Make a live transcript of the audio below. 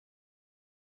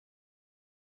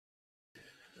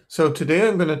So today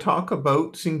I'm going to talk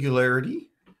about Singularity,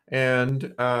 and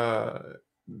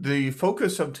the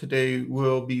focus of today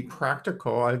will be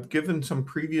practical. I've given some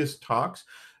previous talks,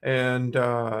 and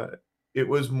it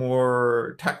was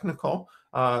more technical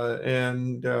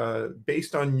and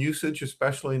based on usage,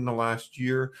 especially in the last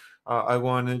year. I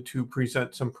wanted to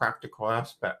present some practical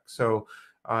aspects. So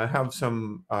I have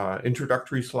some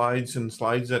introductory slides and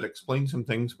slides that explain some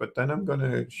things, but then I'm going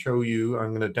to I'm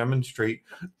going to demonstrate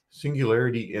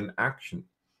Singularity in action.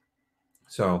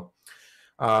 So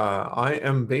I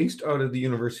am based out of the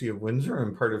University of Windsor.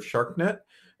 I'm part of SharkNet,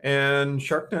 and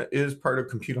SharkNet is part of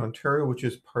Compute Ontario, which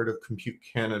is part of Compute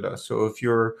Canada. So if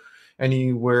you're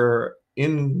anywhere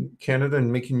in Canada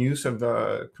and making use of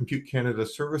Compute Canada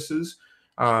services,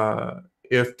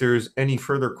 if there's any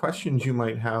further questions you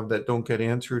might have that don't get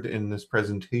answered in this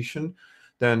presentation,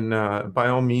 then by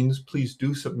all means, please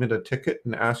do submit a ticket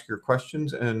and ask your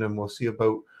questions, and then we'll see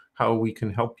about how we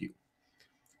can help you.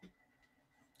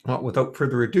 Well, without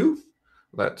further ado,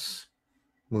 let's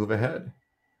move ahead.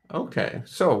 Okay,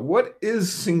 so what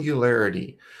is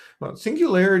Singularity? Well,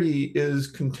 Singularity is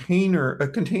a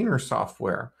container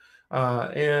software,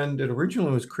 and it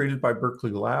originally was created by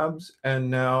Berkeley Labs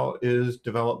and now is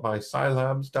developed by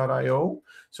scilabs.io.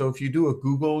 So if you do a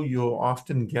Google, you'll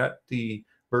often get the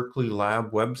Berkeley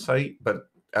Lab website, but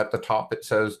at the top it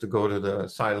says to go to the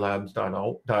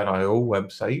scilabs.io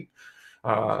website.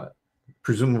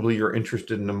 Presumably you're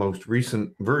interested in the most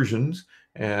recent versions,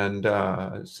 and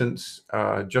since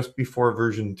just before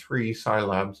version 3,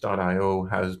 scilabs.io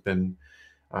has been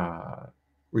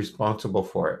responsible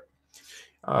for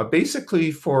it.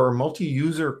 Basically, for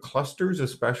multi-user clusters,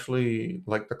 especially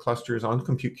like the clusters on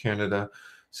Compute Canada,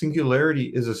 Singularity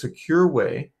is a secure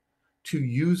way to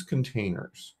use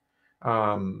containers.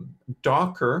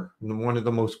 Docker, one of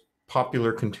the most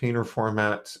popular container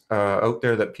formats out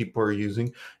there that people are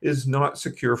using, is not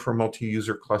secure for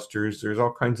multi-user clusters. There's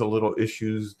all kinds of little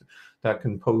issues that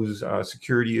can pose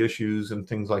security issues and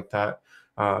things like that.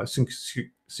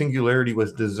 Singularity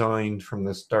was designed from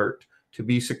the start to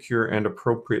be secure and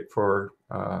appropriate for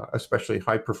especially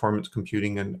high-performance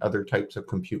computing and other types of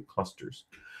compute clusters,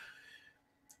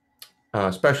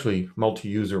 especially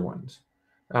multi-user ones.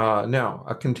 Now,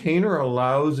 a container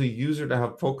allows a user to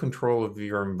have full control of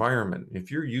your environment.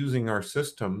 If you're using our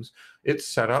systems, it's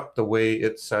set up the way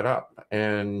it's set up,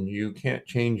 and you can't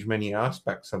change many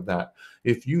aspects of that.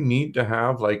 If you need to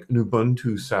have like an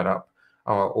Ubuntu setup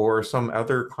or some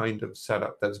other kind of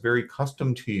setup that's very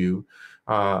custom to you,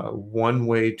 one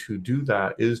way to do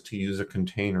that is to use a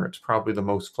container. It's probably the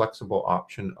most flexible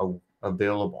option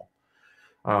available.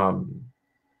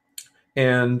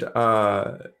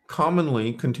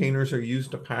 Commonly, containers are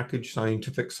used to package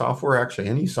scientific software, actually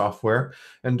any software,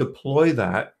 and deploy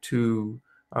that to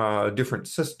different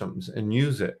systems and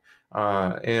use it.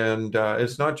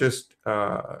 It's not just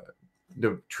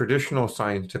the traditional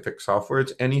scientific software,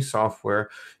 it's any software,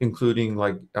 including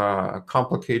like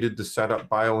complicated to set up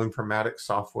bioinformatics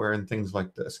software and things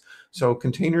like this. So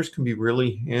containers can be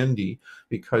really handy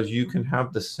because you can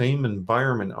have the same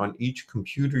environment on each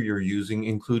computer you're using,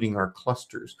 including our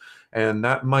clusters. And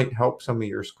that might help some of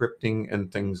your scripting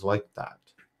and things like that.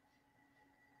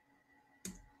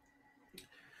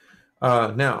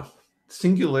 Now,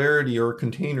 Singularity or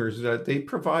containers, that they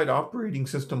provide operating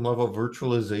system level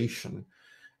virtualization.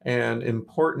 And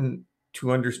important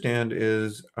to understand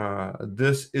is a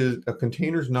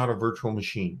container is not a virtual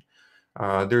machine.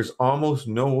 There's almost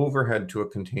no overhead to a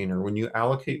container. When you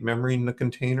allocate memory in the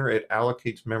container, it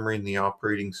allocates memory in the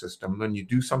operating system. When you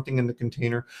do something in the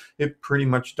container, it pretty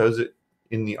much does it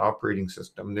in the operating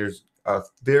system. There's a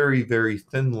very, very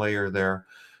thin layer there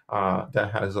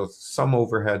that has some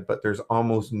overhead, but there's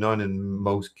almost none in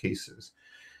most cases.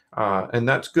 And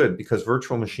that's good because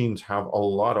virtual machines have a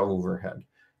lot of overhead,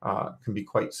 can be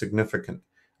quite significant.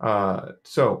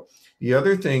 So the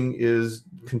other thing is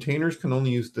containers can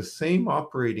only use the same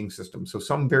operating system, so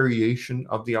some variation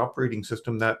of the operating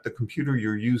system that the computer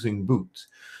you're using boots.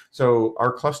 So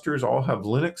our clusters all have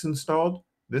Linux installed.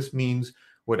 This means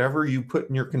whatever you put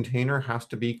in your container has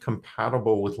to be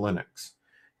compatible with Linux.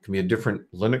 It can be a different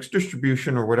Linux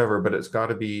distribution or whatever, but it's got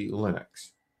to be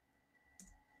Linux.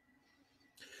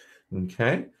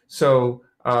 Okay, so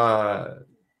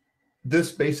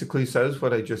this basically says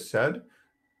what I just said.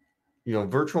 You know,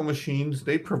 virtual machines,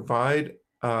 they provide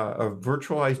a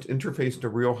virtualized interface to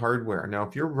real hardware. Now,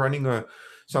 if you're running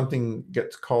something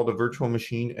gets called a virtual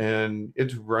machine and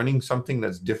it's running something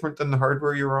that's different than the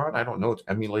hardware you're on, I don't know, it's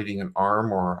emulating an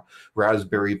ARM or a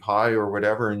Raspberry Pi or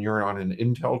whatever, and you're on an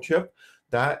Intel chip,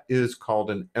 That is called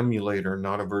an emulator,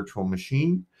 not a virtual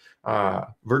machine.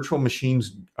 Virtual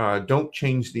machines don't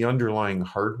change the underlying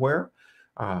hardware.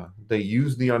 They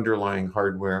use the underlying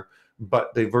hardware,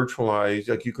 but they virtualize,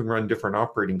 like you can run different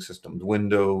operating systems,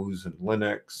 Windows and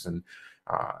Linux and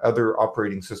other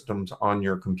operating systems on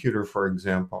your computer, for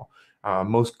example.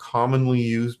 Most commonly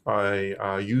used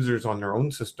by users on their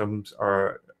own systems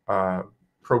are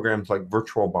programs like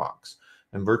VirtualBox.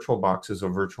 And VirtualBox is a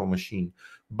virtual machine.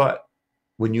 But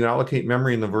when you allocate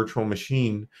memory in the virtual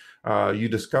machine, you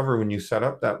discover when you set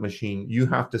up that machine, you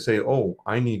have to say, oh,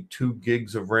 I need 2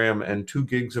 gigs of RAM, and 2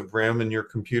 gigs of RAM in your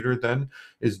computer then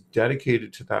is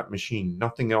dedicated to that machine.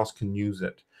 Nothing else can use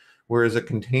it. Whereas a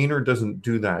container doesn't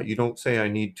do that. You don't say I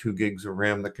need 2 gigs of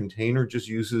RAM. The container just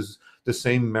uses the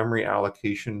same memory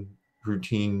allocation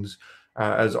routines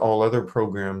as all other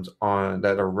programs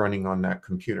that are running on that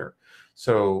computer.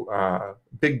 So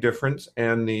big difference.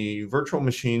 And the virtual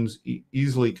machines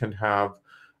easily can have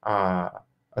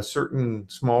a certain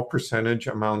small percentage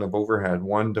amount of overhead,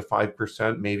 1 to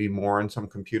 5%, maybe more on some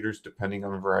computers, depending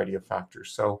on a variety of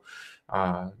factors. So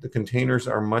the containers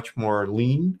are much more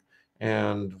lean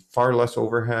and far less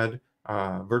overhead.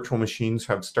 Virtual machines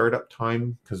have startup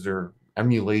time because they're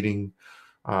emulating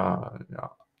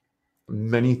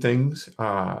many things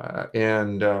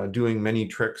and doing many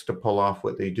tricks to pull off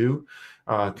what they do.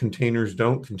 Containers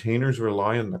don't. Containers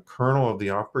rely on the kernel of the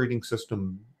operating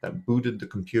system that booted the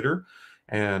computer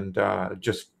and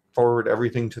just forward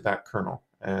everything to that kernel,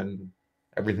 and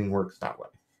everything works that way.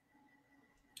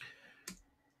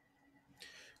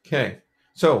 Okay,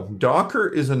 so Docker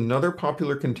is another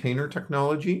popular container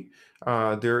technology.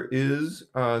 There is,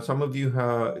 some of you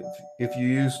have, if you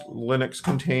use Linux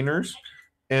containers,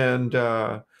 and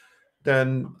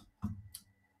then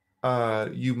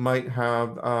you might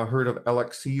have heard of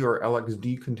LXC or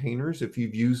LXD containers. If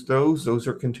you've used those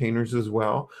are containers as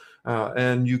well.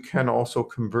 And you can also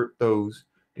convert those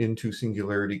into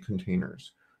Singularity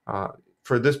containers.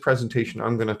 For this presentation,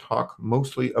 I'm going to talk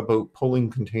mostly about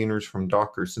pulling containers from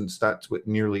Docker, since that's what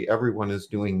nearly everyone is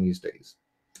doing these days.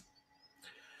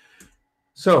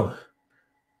 So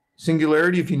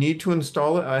Singularity, if you need to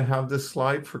install it, I have this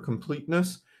slide for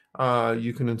completeness.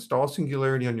 You can install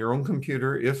Singularity on your own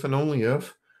computer if and only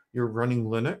if you're running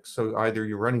Linux. So either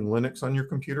you're running Linux on your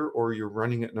computer or you're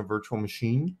running it in a virtual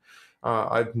machine.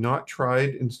 I've not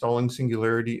tried installing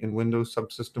Singularity in Windows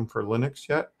subsystem for Linux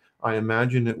yet. I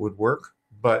imagine it would work,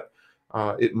 but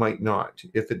it might not.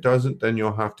 If it doesn't, then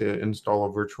you'll have to install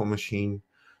a virtual machine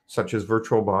such as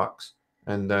VirtualBox,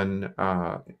 and then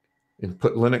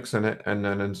put Linux in it, and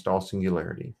then install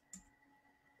Singularity.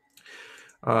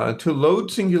 To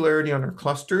load Singularity on our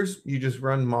clusters, you just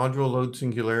run module load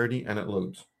Singularity and it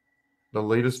loads. The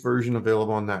latest version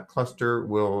available on that cluster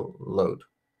will load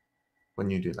when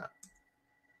you do that.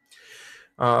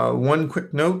 One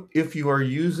quick note, if you are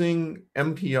using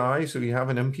MPI, so you have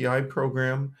an MPI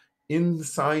program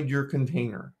inside your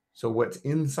container, so what's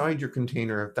inside your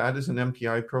container, if that is an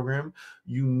MPI program,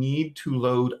 you need to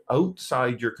load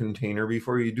outside your container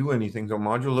before you do anything. So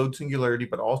module load Singularity,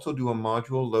 but also do a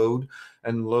module load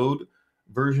and load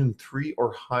version 3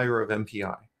 or higher of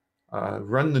MPI.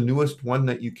 Run the newest one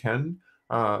that you can,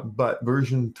 but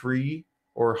version 3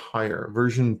 or higher.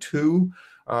 Version 2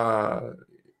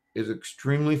 is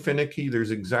extremely finicky.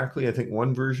 There's exactly, I think,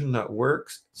 one version that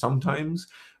works. Sometimes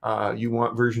you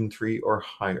want version 3 or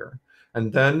higher.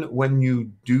 And then when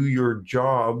you do your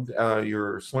job,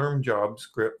 your SLURM job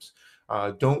scripts,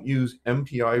 don't use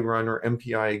MPI run or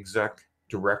MPI exec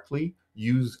directly.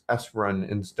 Use srun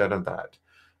instead of that.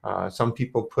 Some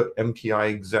people put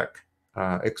MPI exec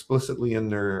explicitly in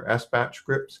their sbatch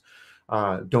scripts.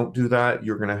 Don't do that.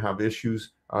 You're going to have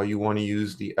issues. You want to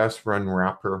use the srun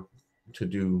wrapper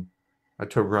to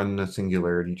run the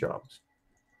Singularity jobs.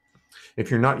 If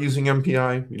you're not using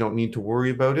MPI, you don't need to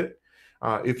worry about it.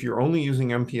 If you're only using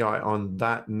MPI on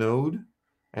that node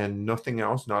and nothing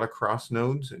else, not across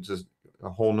nodes, it's just a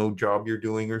whole node job you're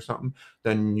doing or something,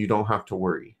 then you don't have to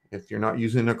worry. If you're not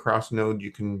using a cross node,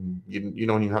 you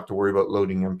don't even have to worry about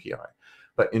loading MPI.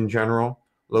 But in general,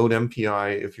 load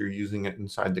MPI if you're using it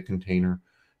inside the container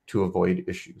to avoid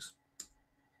issues.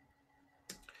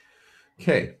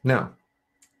 Okay, now,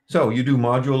 so you do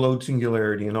module load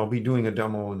Singularity, and I'll be doing a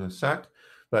demo in a sec,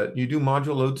 but you do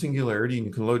module load Singularity and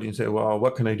you can load it and say, well,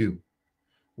 what can I do?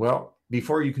 Well,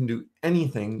 before you can do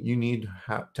anything, you need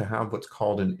to have what's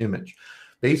called an image.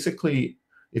 Basically,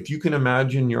 if you can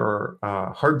imagine your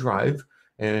hard drive,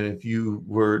 and if you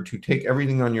were to take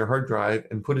everything on your hard drive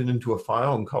and put it into a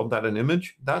file and call that an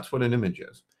image, that's what an image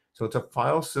is. So it's a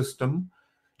file system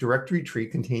directory tree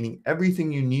containing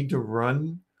everything you need to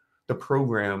run the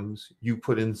programs you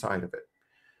put inside of it.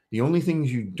 The only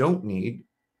things you don't need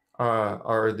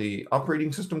are the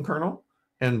operating system kernel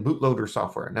and bootloader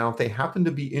software. Now, if they happen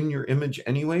to be in your image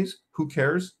anyways, who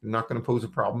cares? They're not going to pose a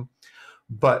problem,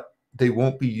 but they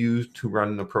won't be used to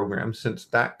run the program since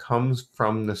that comes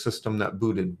from the system that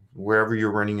booted. Wherever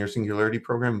you're running your Singularity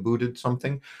program booted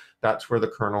something, that's where the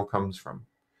kernel comes from.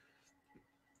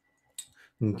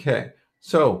 Okay,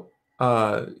 so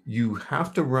you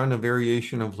have to run a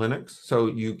variation of Linux, so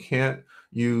you can't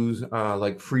use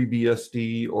like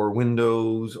FreeBSD or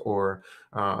Windows or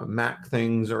Mac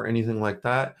things or anything like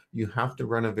that. You have to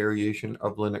run a variation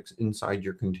of Linux inside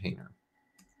your container.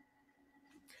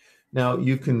 Now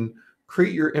you can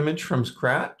create your image from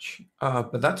scratch,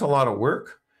 but that's a lot of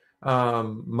work.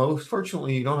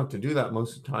 Fortunately, you don't have to do that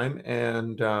most of the time,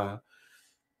 and there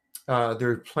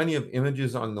are plenty of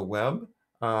images on the web.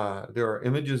 There are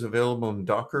images available in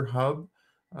DockerHub,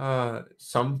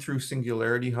 some through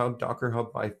Singularity Hub.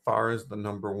 DockerHub by far is the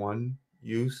 #1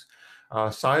 use.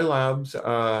 Scilabs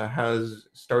has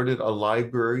started a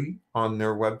library on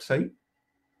their website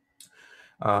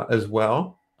as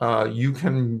well. You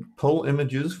can pull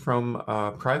images from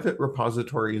private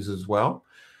repositories as well,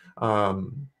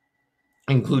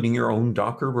 including your own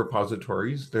Docker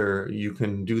repositories. There, you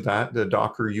can do that. The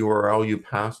Docker URL you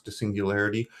pass to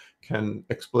Singularity can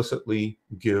explicitly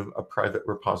give a private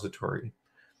repository.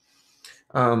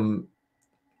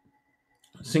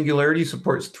 Singularity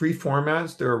supports 3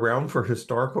 formats. They're around for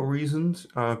historical reasons.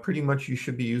 Pretty much you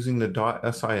should be using the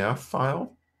 .sif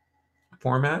file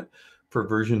format for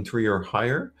version 3 or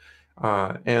higher.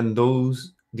 And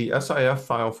the SIF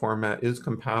file format is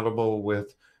compatible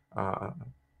with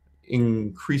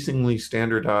increasingly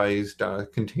standardized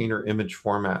container image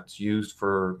formats used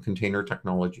for container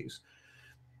technologies.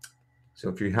 So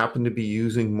if you happen to be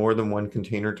using more than one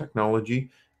container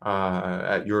technology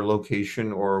at your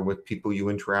location or with people you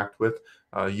interact with,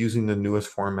 using the newest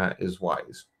format is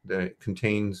wise. It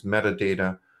contains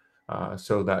metadata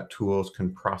so that tools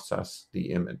can process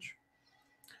the image.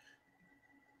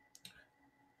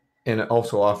 And it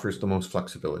also offers the most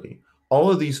flexibility. All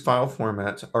of these file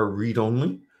formats are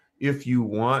read-only. If you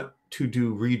want to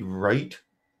do read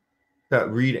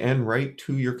and write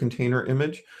to your container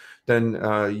image, then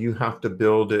you have to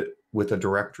build it with a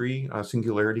directory.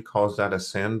 Singularity calls that a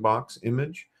sandbox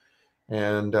image.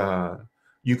 And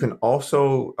you can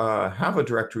also have a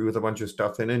directory with a bunch of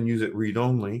stuff in and use it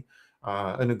read-only.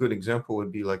 And a good example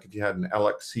would be like if you had an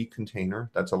LXC container,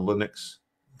 that's a Linux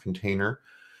container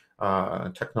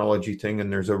technology thing,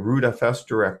 and there's a rootfs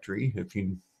directory. If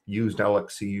you used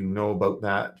LXC, you know about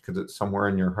that because it's somewhere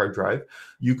in your hard drive.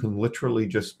 You can literally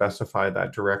just specify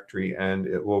that directory and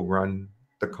it will run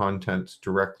the contents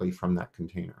directly from that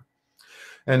container.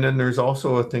 And then there's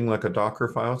also a thing like a Docker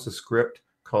file. It's a script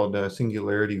called a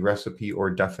Singularity recipe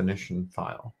or definition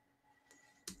file.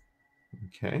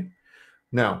 Okay.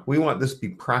 Now, we want this to be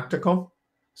practical.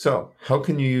 So how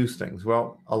can you use things?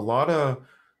 Well, a lot of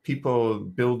people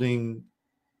building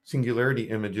Singularity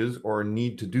images or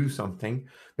need to do something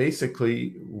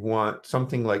basically want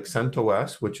something like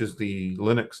CentOS, which is the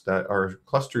Linux that our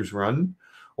clusters run,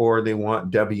 or they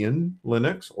want Debian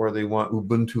Linux, or they want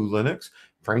Ubuntu Linux.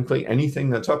 Frankly, anything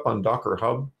that's up on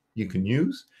DockerHub you can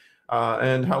use.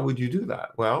 And how would you do that?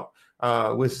 Well,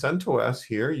 with CentOS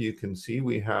here, you can see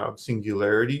we have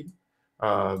Singularity,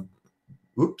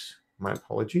 my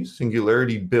apologies,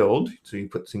 Singularity build. So you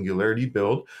put Singularity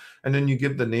build, and then you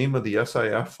give the name of the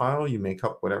SIF file. You make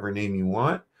up whatever name you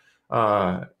want.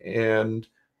 And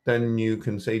then you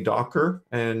can say Docker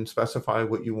and specify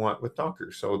what you want with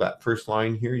Docker. So that first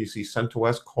line here, you see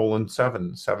CentOS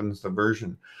 :7. 7 is the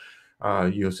version.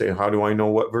 You'll say, how do I know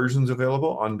what version's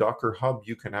available? On DockerHub,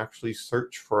 you can actually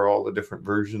search for all the different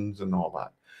versions and all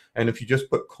that. And if you just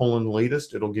put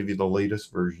 :latest, it'll give you the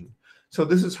latest version. So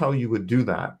this is how you would do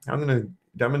that. I'm going to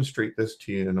demonstrate this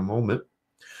to you in a moment.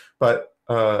 But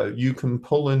you can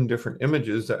pull in different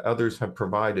images that others have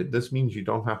provided. This means you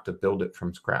don't have to build it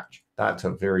from scratch. That's a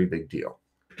very big deal.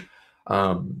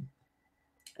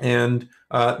 And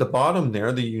at the bottom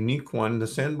there, the unique one, the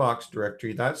sandbox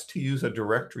directory, that's to use a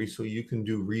directory so you can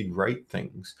do read-write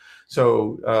things.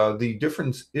 So the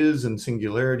difference is in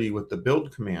Singularity with the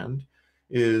build command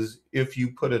is if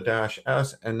you put a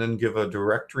 -s and then give a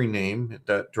directory name,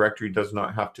 that directory does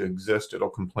not have to exist. It'll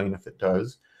complain if it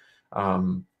does.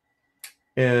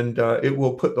 It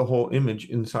will put the whole image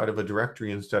inside of a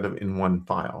directory instead of in one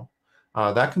file.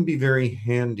 That can be very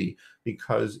handy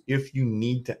because if you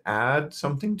need to add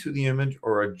something to the image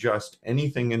or adjust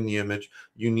anything in the image,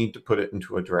 you need to put it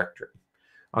into a directory.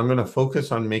 I'm going to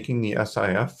focus on making the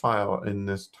SIF file in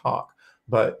this talk,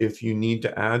 But if you need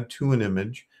to add to an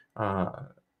image,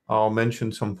 I'll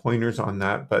mention some pointers on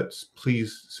that, but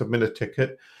please submit a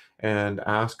ticket and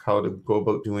ask how to go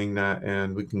about doing that,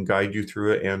 and we can guide you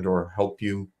through it and or help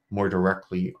you more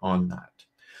directly on that.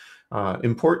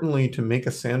 Importantly, to make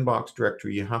a sandbox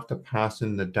directory, you have to pass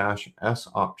in the -s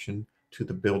option to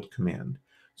the build command.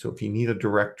 So if you need a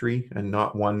directory and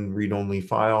not one read-only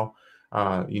file,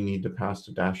 you need to pass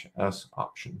the -s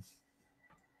option.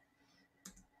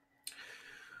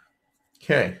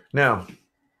 Okay, now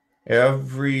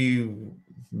every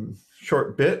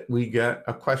short bit we get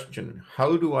a question.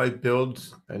 How do I build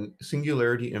a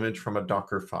Singularity image from a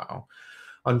Docker file?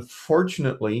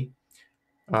 Unfortunately,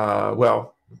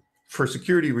 well, for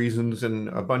security reasons and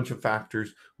a bunch of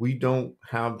factors, we don't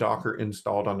have Docker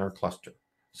installed on our cluster.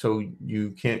 So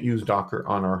you can't use Docker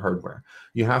on our hardware.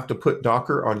 You have to put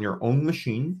Docker on your own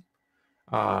machine,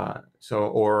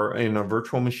 or in a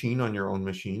virtual machine on your own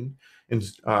machine.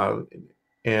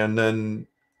 And then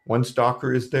once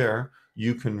Docker is there,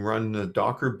 you can run the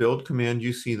Docker build command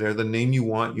you see there. The name you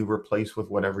want, you replace with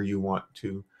whatever you want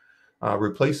to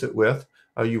replace it with.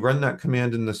 You run that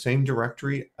command in the same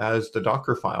directory as the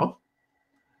Docker file.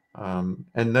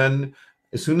 And then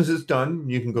as soon as it's done,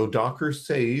 you can go Docker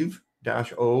save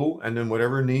 -o, and then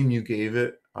whatever name you gave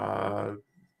it,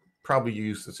 probably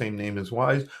use the same name as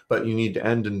Wise, but you need to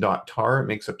end in .tar. It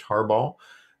makes a tarball,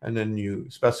 and then you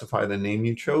specify the name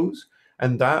you chose,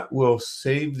 and that will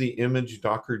save the image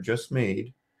Docker just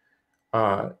made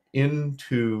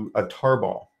into a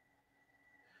tarball.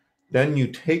 Then you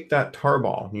take that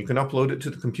tarball, you can upload it to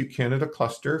the Compute Canada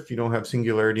cluster if you don't have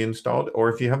Singularity installed,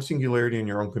 or if you have Singularity on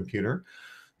your own computer,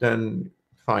 then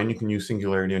fine, you can use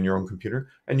Singularity on your own computer,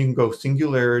 and you can go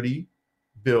Singularity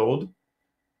build,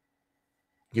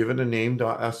 give it a name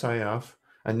 .sif,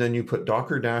 and then you put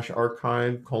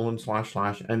docker-archive :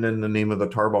 / and then the name of the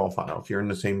tarball file if you're in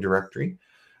the same directory,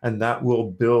 and that will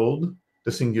build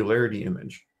the Singularity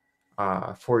image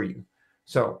for you.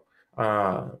 So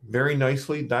very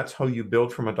nicely, that's how you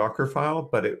build from a Docker file,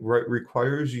 but it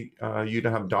requires you to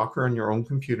have Docker on your own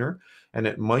computer, and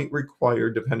it might require,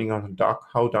 depending on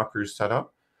how Docker is set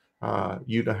up,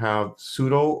 you to have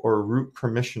sudo or root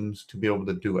permissions to be able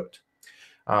to do it.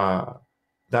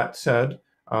 That said,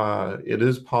 it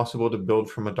is possible to build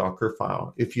from a Docker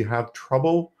file. If you have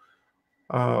trouble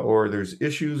or there's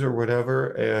issues or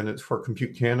whatever, and it's for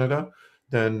Compute Canada,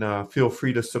 then feel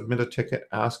free to submit a ticket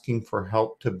asking for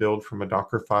help to build from a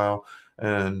Docker file,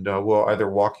 and we'll either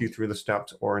walk you through the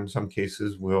steps, or in some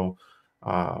cases we'll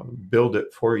build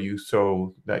it for you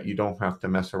so that you don't have to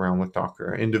mess around with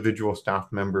Docker. Individual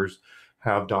staff members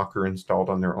have Docker installed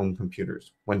on their own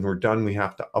computers. When we're done, we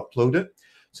have to upload it.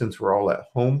 Since we're all at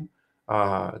home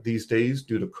these days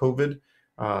due to COVID,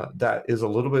 that is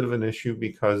a little bit of an issue,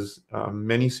 because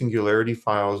many Singularity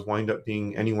files wind up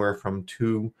being anywhere from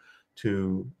 2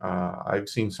 to, I've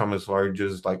seen some as large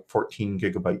as like 14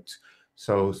 gigabytes.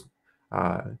 So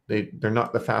they're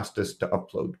not the fastest to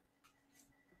upload.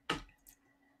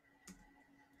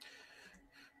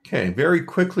 Okay, very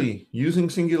quickly, using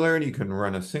Singularity, you can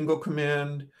run a single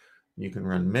command. You can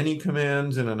run many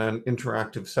commands in an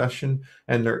interactive session,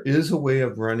 and there is a way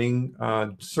of running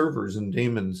servers and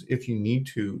daemons if you need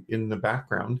to in the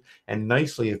background. And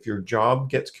nicely, if your job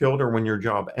gets killed or when your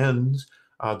job ends,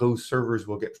 those servers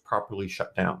will get properly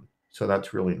shut down. So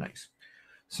that's really nice.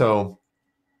 So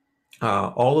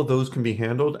all of those can be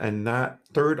handled, and that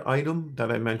third item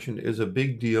that I mentioned is a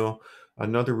big deal.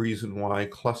 Another reason why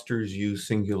clusters use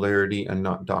Singularity and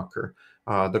not Docker.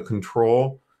 The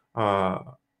control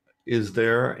is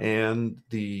there, and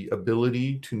the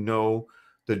ability to know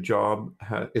the job,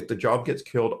 if the job gets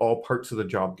killed, all parts of the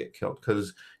job get killed.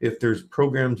 Because if there's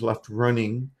programs left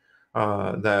running,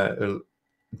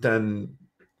 then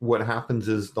what happens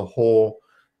is the whole,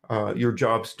 your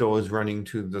job still is running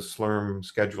to the SLURM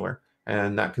scheduler,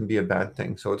 and that can be a bad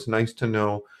thing. So it's nice to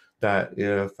know that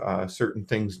if certain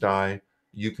things die,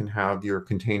 you can have your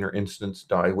container instance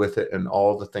die with it and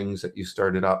all the things that you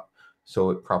started up, so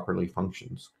it properly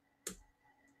functions.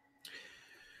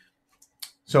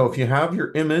 So if you have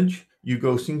your image, you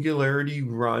go Singularity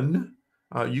run.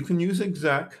 You can use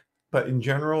exec, but in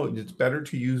general, it's better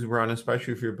to use run,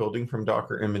 especially if you're building from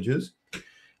Docker images.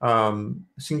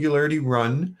 Singularity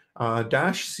run.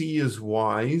 -c is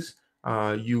wise.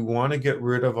 You want to get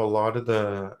rid of a lot of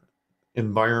the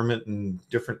environment and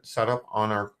different setup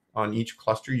on each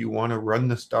cluster. You want to run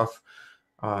the stuff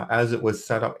as it was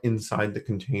set up inside the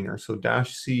container. So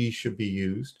 -c should be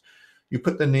used. You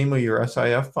put the name of your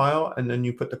SIF file, and then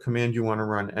you put the command you want to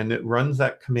run, and it runs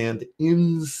that command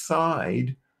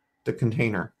inside the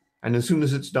container. And as soon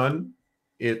as it's done,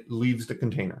 it leaves the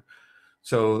container.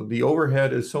 So the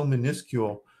overhead is so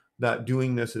minuscule that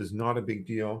doing this is not a big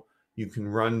deal. You can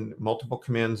run multiple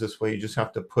commands this way. You just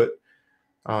have to put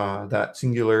that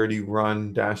Singularity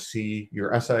run -c,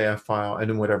 your SIF file, and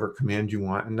then whatever command you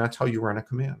want. And that's how you run a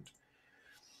command.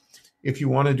 If you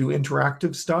want to do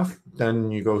interactive stuff,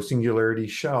 then you go Singularity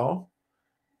shell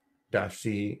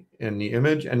 -c in the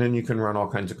image, and then you can run all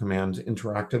kinds of commands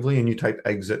interactively, and you type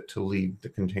exit to leave the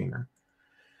container.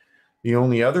 The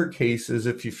only other case is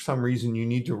if you, for some reason you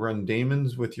need to run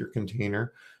daemons with your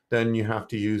container, then you have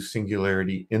to use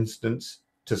Singularity instance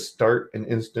to start an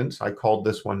instance. I called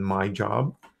this one my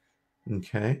job.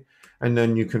 Okay. And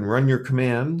then you can run your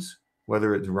commands,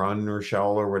 whether it's run or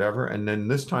shell or whatever. And then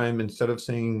this time, instead of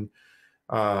saying,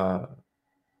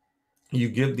 you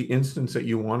give the instance that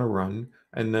you want to run,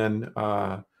 and then,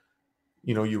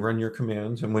 you run your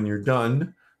commands. And when you're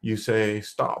done, you say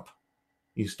stop.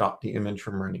 You stop the image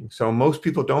from running. So most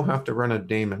people don't have to run a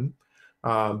daemon,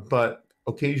 but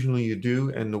occasionally you do.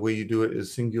 And the way you do it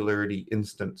is Singularity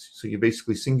instance. So you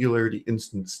basically Singularity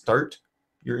instance start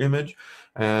your image,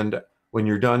 and when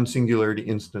you're done, Singularity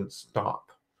instance stop.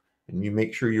 And you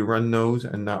make sure you run those,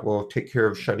 and that will take care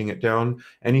of shutting it down.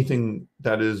 Anything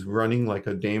that is running, like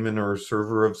a daemon or a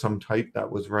server of some type that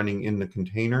was running in the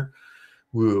container,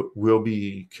 will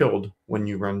be killed when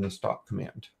you run the stop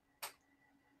command.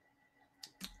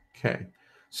 Okay,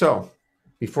 so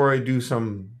before I do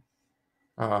some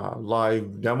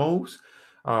live demos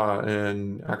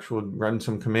and actually run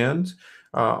some commands,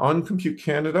 on Compute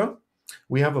Canada,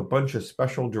 we have a bunch of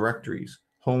special directories: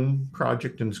 home,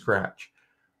 project, and scratch.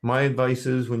 My advice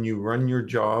is when you run your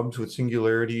jobs with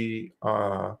Singularity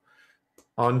on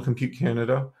Compute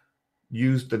Canada,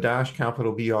 use the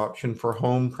 -B option for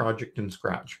home, project, and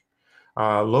scratch.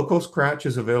 Local scratch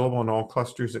is available on all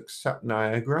clusters except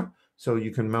Niagara, so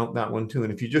you can mount that one too.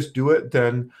 And if you just do it,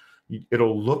 then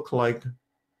it'll look like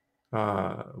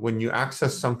when you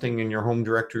access something in your home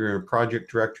directory or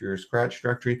project directory or scratch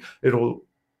directory,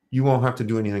 you won't have to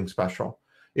do anything special.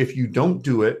 If you don't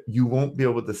do it, you won't be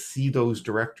able to see those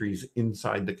directories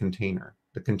inside the container.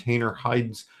 The container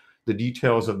hides the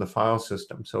details of the file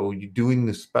system. So you doing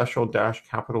the special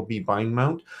 -B bind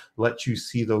mount lets you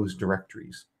see those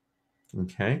directories.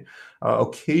 Okay.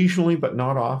 Occasionally, but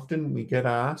not often, we get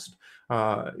asked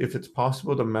if it's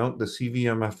possible to mount the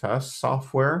CVMFS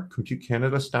software Compute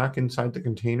Canada stack inside the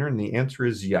container, and the answer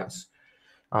is yes.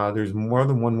 There's more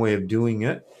than one way of doing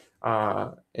it.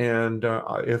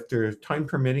 If there's time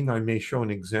permitting, I may show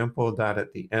an example of that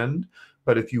at the end.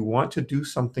 But if you want to do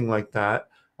something like that,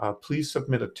 please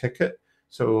submit a ticket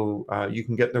so you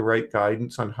can get the right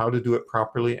guidance on how to do it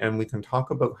properly, and we can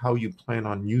talk about how you plan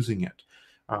on using it.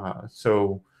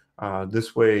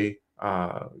 This way,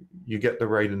 you get the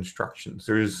right instructions.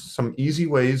 There's some easy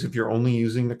ways if you're only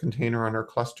using the container on our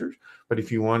clusters, but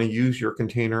if you want to use your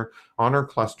container on our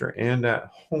cluster and at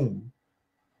home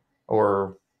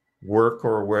or work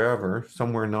or wherever,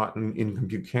 somewhere not in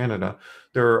Compute Canada,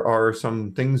 there are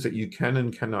some things that you can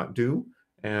and cannot do,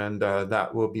 and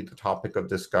that will be the topic of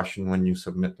discussion when you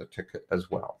submit the ticket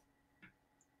as well.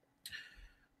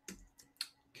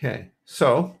 Okay,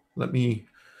 so let me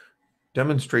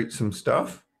demonstrate some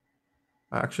stuff.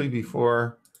 Actually,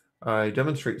 before I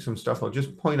demonstrate some stuff, I'll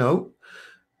just point out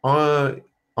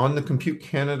on the Compute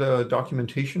Canada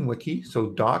documentation wiki, so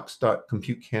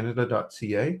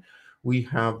docs.computecanada.ca, we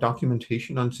have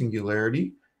documentation on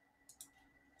Singularity.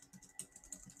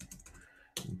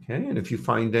 Okay, and if you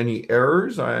find any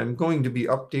errors, I'm going to be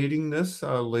updating this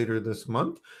later this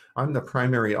month. I'm the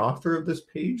primary author of this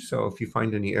page, so if you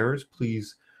find any errors,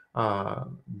 please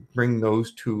bring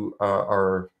those to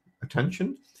our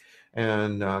attention,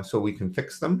 and so we can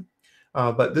fix them.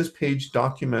 But this page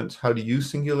documents how to use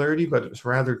Singularity, but it's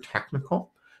rather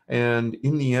technical. And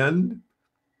in the end,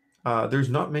 there's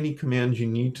not many commands you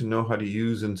need to know how to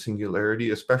use in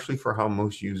Singularity, especially for how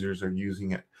most users are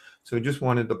using it. So I just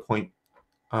wanted to point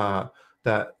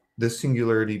that this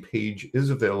Singularity page is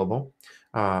available.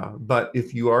 But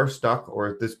if you are stuck or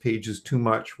if this page is too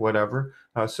much, whatever,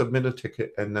 submit a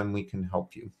ticket and then we can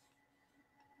help you.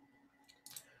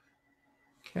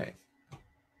 Okay.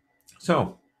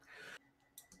 So,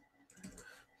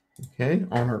 okay,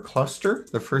 on our cluster,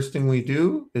 the first thing we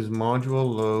do is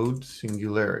module load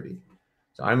Singularity.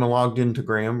 So I'm logged into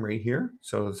Graham right here.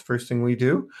 So it's the first thing we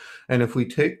do. And if we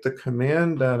take the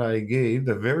command that I gave,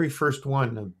 the very first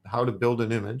one of how to build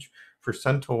an image for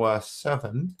CentOS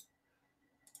 7,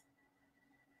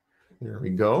 there we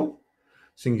go.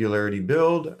 Singularity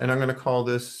build, and I'm going to call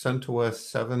this CentOS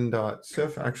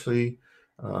 7.sif. Actually,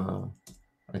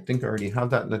 I think I already have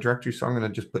that in the directory, so I'm going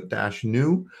to just put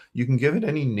 -new. You can give it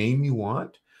any name you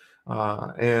want,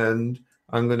 and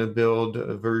I'm going to build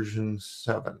version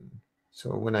 7.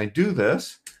 So when I do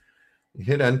this, you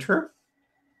hit enter,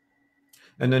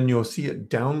 and then you'll see it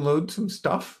download some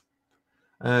stuff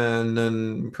and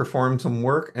then perform some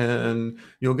work, and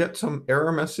you'll get some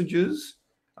error messages.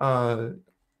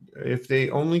 If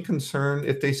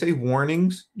they say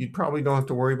warnings, you probably don't have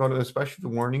to worry about it, especially the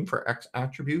warning for X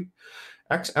attribute.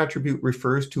 X attribute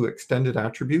refers to extended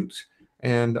attributes,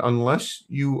 and unless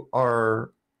you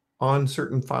are on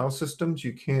certain file systems,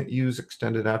 you can't use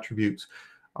extended attributes.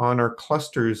 On our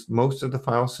clusters, most of the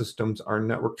file systems are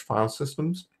networked file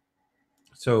systems.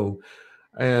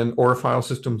 Or file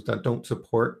systems that don't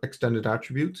support extended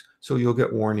attributes, so you'll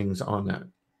get warnings on that.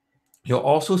 You'll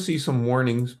also see some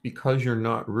warnings because you're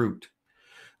not root.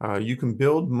 You can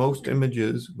build most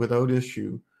images without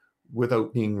issue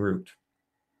without being root.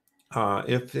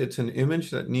 If it's an image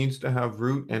that needs to have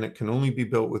root and it can only be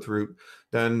built with root,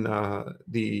 then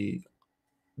the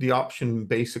option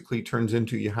basically turns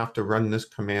into you have to run this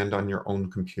command on your own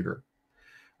computer.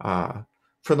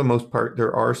 For the most part,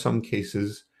 there are some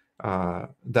cases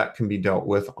that can be dealt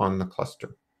with on the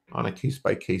cluster on a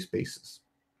case-by-case basis.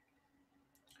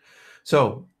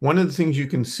 So one of the things you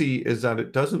can see is that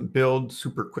it doesn't build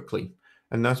super quickly,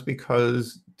 and that's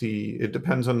because it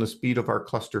depends on the speed of our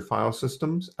cluster file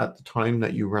systems at the time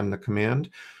that you run the command.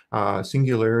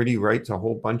 Singularity writes a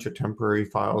whole bunch of temporary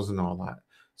files and all that.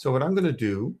 So what I'm going to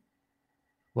do,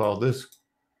 while this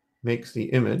makes the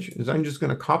image, is I'm just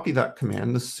going to copy that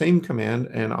command, the same command,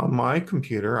 and on my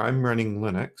computer, I'm running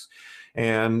Linux,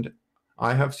 and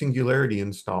I have Singularity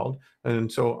installed,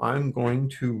 and so I'm going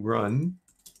to run,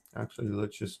 actually,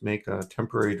 let's just make a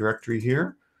temporary directory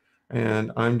here,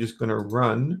 and I'm just going to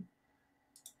run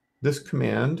this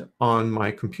command on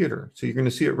my computer. So you're going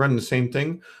to see it run the same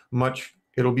thing.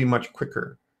 It'll be much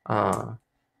quicker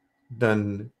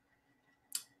than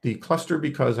the cluster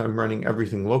because I'm running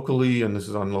everything locally, and this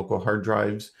is on local hard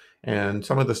drives. And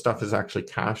some of the stuff is actually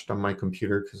cached on my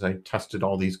computer because I tested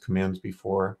all these commands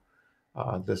before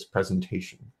this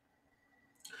presentation.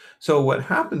 So what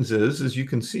happens is you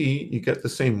can see you get the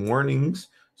same warnings,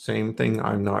 same thing,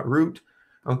 I'm not root.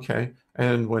 Okay,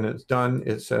 and when it's done,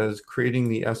 it says creating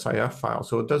the SIF file.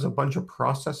 So it does a bunch of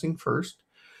processing first.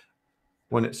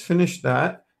 When it's finished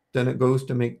that, then it goes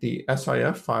to make the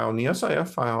SIF file. And the SIF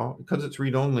file, because it's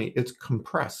read-only, it's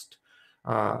compressed.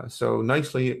 So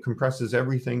nicely, it compresses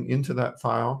everything into that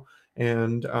file.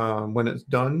 And when it's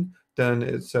done, then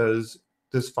it says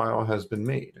this file has been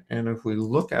made. And if we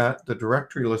look at the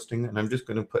directory listing, and I'm just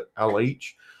going to put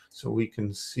LH so we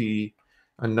can see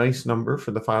a nice number for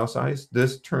the file size,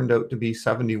 this turned out to be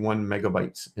 71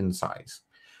 megabytes in size.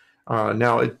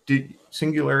 Now,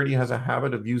 Singularity has a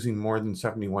habit of using more than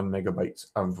 71 megabytes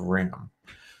of RAM.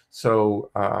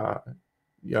 So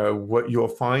what you'll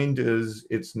find is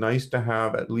it's nice to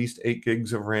have at least 8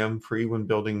 gigs of RAM free when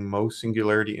building most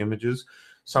Singularity images.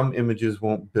 Some images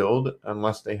won't build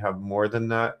unless they have more than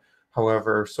that.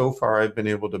 However, so far I've been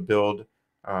able to build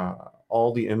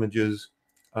all the images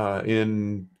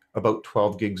in about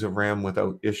 12 gigs of RAM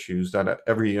without issues,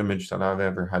 every image that I've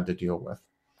ever had to deal with.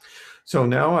 So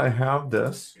now I have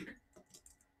this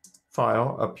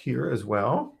file up here as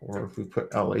well, or if we put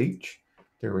LH,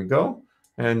 there we go,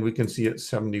 and we can see it's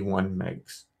 71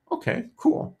 megs. Okay,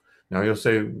 cool. Now you'll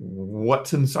say,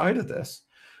 what's inside of this?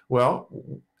 Well,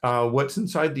 what's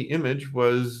inside the image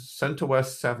was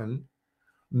CentOS 7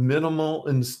 minimal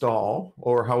install,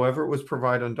 or however it was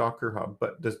provided on DockerHub,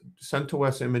 but the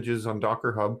CentOS images on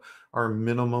DockerHub are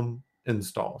minimum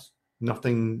installs.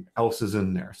 Nothing else is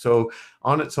in there. So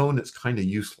on its own, it's kind of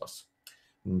useless.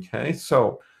 Okay,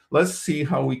 so let's see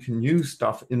how we can use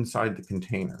stuff inside the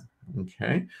container.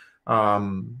 Okay,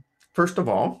 first of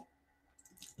all,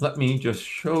 let me just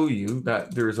show you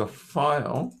that there's a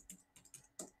file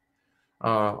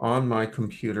on my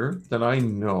computer that I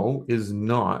know is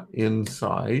not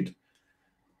inside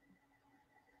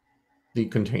the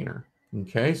container.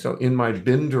 Okay, so in my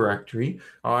bin directory,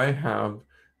 I have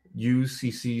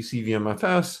usecc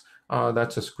cvmfs.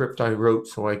 That's a script I wrote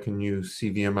so I can use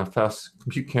CVMFS,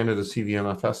 Compute Canada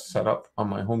CVMFS setup on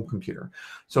my home computer.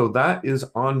 So that is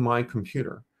on my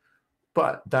computer,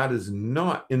 but that is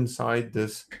not inside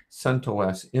this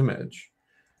CentOS image.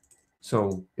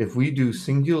 So if we do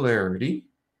Singularity,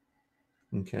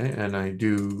 okay, and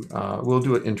we'll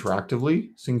do it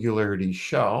interactively, Singularity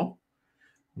shell,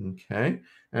 okay,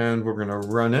 and we're going to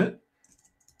run it.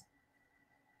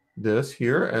 This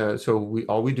here, so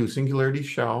all we do Singularity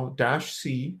shell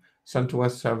 -c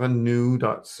CentOS 7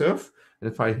 new.sif,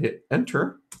 and if I hit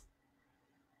enter,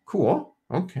 cool,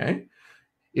 okay,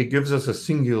 it gives us a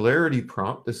Singularity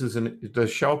prompt. This is the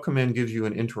shell command gives you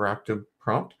an interactive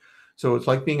prompt. So it's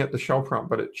like being at the shell prompt,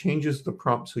 but it changes the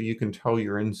prompt so you can tell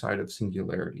you're inside of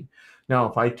Singularity. Now,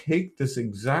 if I take this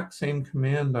exact same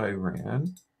command I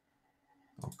ran,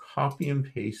 I'll copy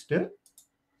and paste it,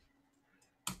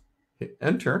 hit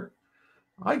enter,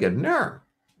 I get an error.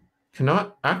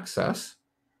 Cannot access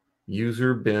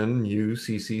user bin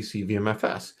ucc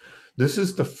cvmfs. This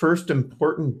is the first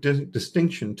important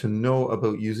distinction to know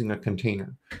about using a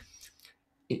container.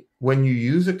 When you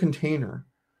use a container,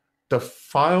 the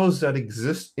files that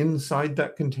exist inside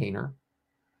that container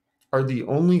are the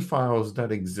only files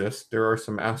that exist. There are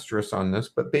some asterisks on this,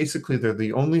 but basically they're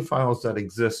the only files that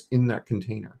exist in that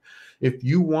container. If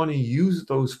you want to use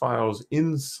those files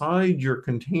inside your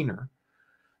container,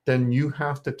 then you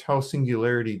have to tell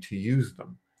Singularity to use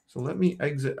them. So let me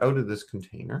exit out of this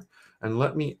container and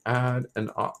let me add an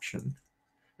option.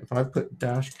 If I put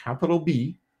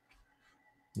 -B,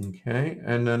 okay,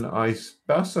 and then I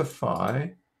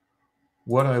specify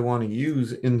what I want to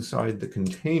use inside the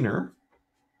container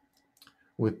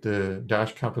with the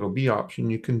 -B option,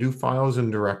 you can do files and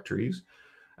directories.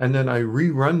 And then I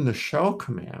rerun the shell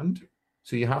command.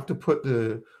 So you have to put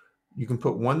you can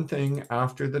put one thing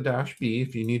after the -B.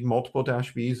 If you need multiple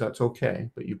 -Bs, that's okay.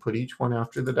 But you put each one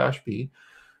after the -B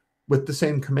with the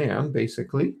same command,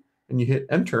 basically, and you hit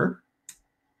enter.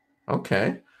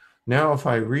 Okay. Now, if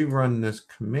I rerun this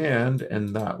command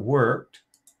and that worked,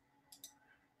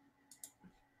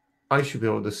 I should be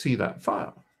able to see that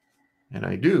file. And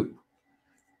I do.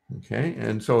 Okay.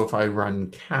 And so if I run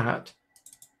cat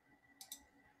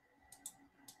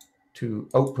to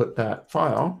output that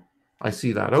file, I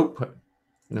see that output.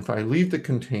 And if I leave the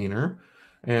container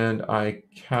and I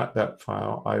cat that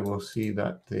file, I will see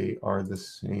that they are the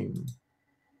same.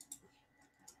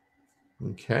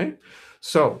 Okay,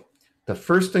 so the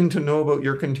first thing to know about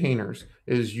your containers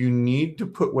is you need to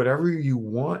put whatever you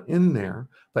want in there,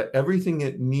 but everything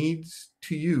it needs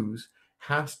to use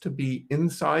has to be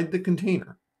inside the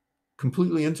container,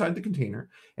 completely inside the container.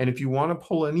 And if you want to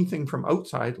pull anything from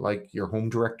outside, like your home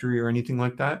directory or anything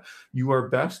like that, you are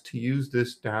best to use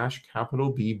this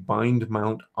 -B bind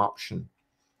mount option.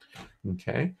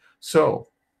 Okay,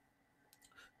 so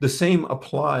the same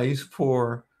applies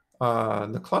for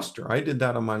the cluster. I did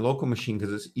that on my local machine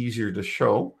because it's easier to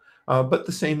show, but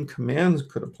the same commands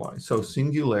could apply. So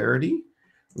Singularity,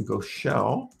 we go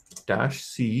shell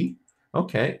 -C,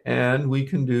 okay, and we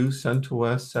can do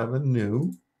CentOS 7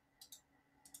 new,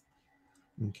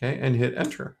 okay, and hit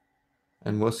enter,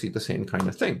 and we'll see the same kind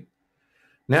of thing.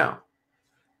 Now,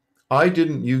 I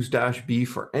didn't use -B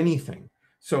for anything.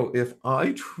 So if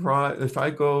I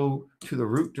go to the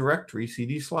root directory,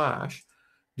 cd/,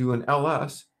 do an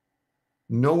ls,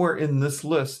 nowhere in this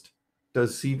list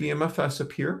does cvmfs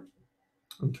appear.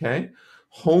 Okay.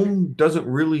 Home doesn't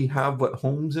really have what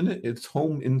home's in it. It's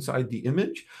home inside the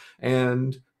image.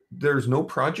 And there's no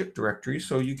project directory.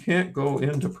 So you can't go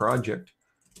into project.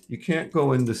 You can't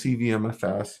go into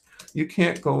cvmfs. You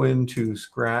can't go into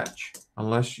Scratch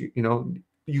unless you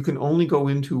can only go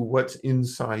into what's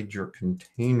inside your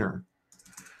container.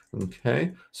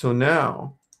 Okay. So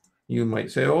now you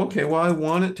might say, oh, okay, well, I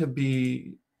want it to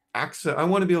be I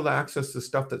want to be able to access the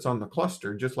stuff that's on the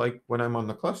cluster, just like when I'm on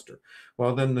the cluster.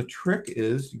 Well, then the trick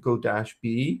is you go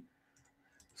 -B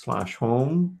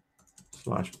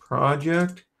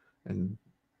 /home/project and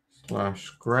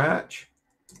 /scratch.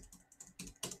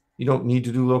 You don't need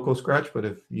to do local scratch, but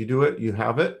if you do it, you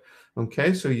have it.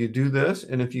 Okay, so you do this,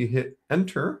 and if you hit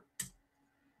enter,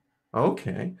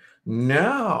 okay,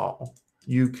 now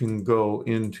you can go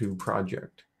into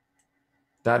project.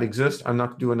 That exists. I'm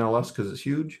not doing ls because it's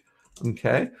huge.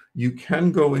 Okay, you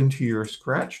can go into your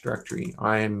Scratch directory.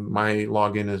 My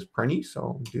login is Prenny,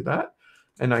 so do that,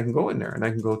 and I can go in there and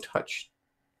I can go touch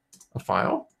a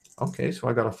file. Okay, so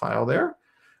I got a file there.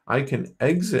 I can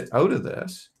exit out of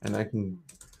this and I can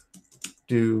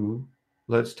do.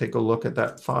 Let's take a look at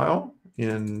that file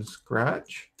in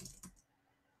Scratch,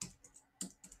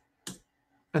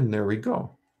 and there we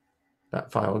go.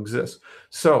 That file exists.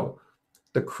 So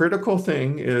the critical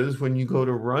thing is when you go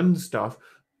to run stuff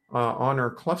on our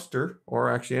cluster, or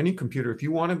actually any computer, if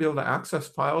you want to be able to access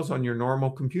files on your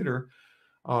normal computer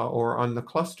or on the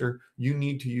cluster, you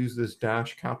need to use this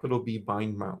 -B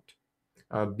bind mount.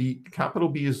 Capital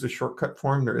B is the shortcut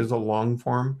form. There is a long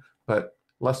form, but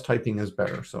less typing is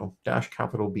better. So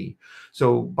 -B.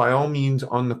 So by all means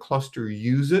on the cluster,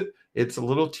 use it. It's a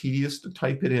little tedious to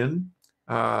type it in.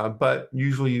 But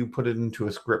usually you put it into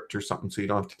a script or something so you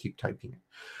don't have to keep typing it.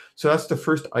 So that's the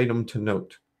first item to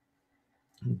note,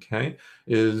 okay,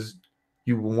 is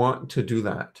you want to do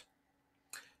that.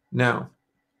 Now,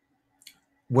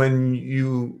 when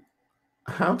you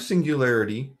have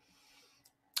Singularity,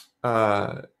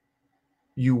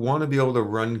 you want to be able to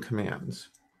run commands.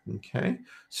 Okay,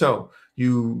 so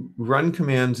you run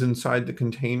commands inside the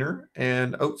container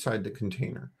and outside the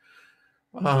container.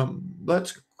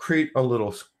 Let's create a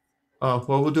little, well,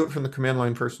 we'll do it from the command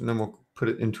line first, and then we'll put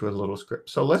it into a little script.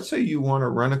 So let's say you want to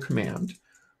run a command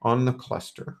on the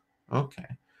cluster. Okay.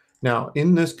 Now,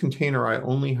 in this container, I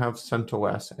only have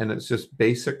CentOS, and it's just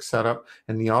basic setup,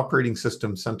 and the operating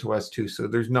system CentOS 2, so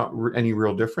there's not any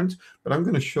real difference, but I'm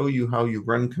going to show you how you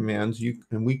run commands,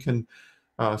 and we can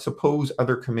suppose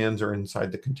other commands are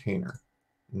inside the container.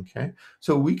 Okay,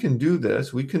 so we can do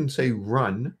this. We can say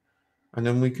run, and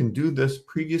then we can do this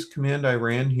previous command I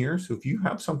ran here. So if you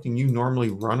have something you normally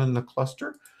run in the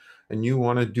cluster, and you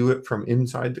want to do it from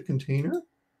inside the container,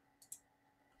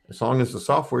 as long as the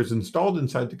software is installed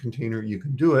inside the container, you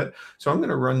can do it. So I'm going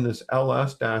to run this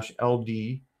ls-ld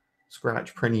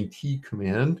scratch prentet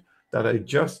command that I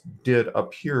just did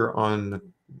up here on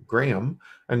Graham.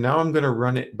 And now I'm going to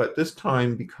run it, but this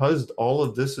time, because all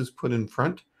of this is put in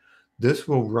front, this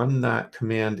will run that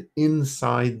command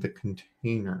inside the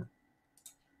container.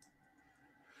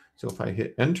 So if I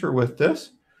hit enter with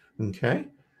this, okay,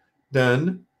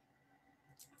 then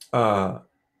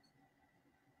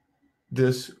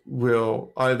this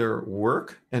will either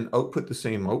work and output the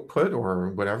same output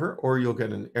or whatever, or you'll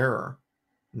get an error.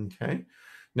 Okay.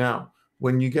 Now,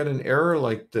 when you get an error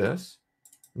like this,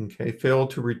 okay, fail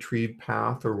to retrieve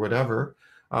path or whatever,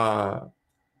 how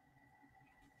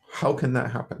can that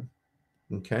happen?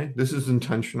 Okay, this is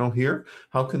intentional here.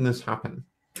 How can this happen?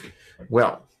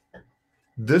 Well,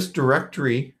 this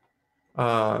directory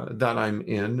that I'm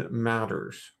in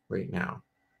matters right now.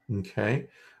 Okay.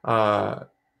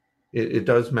 It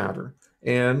does matter.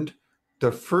 And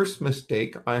the first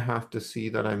mistake I have to see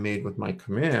that I made with my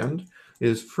command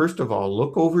is, first of all,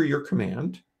 look over your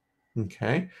command,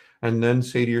 okay, and then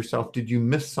say to yourself, did you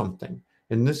miss something?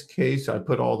 In this case, I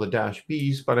put all the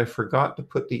 -b's, but I forgot to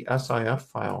put the SIF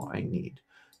file I need.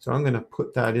 So I'm going to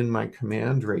put that in my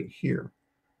command right here,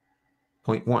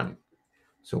 0.1.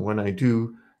 So when I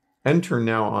do enter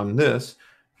now on this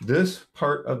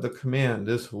part of the command,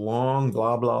 this long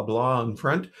blah, blah, blah in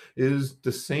front, is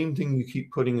the same thing you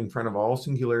keep putting in front of all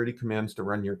Singularity commands to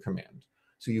run your command.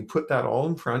 So you put that all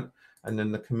in front, and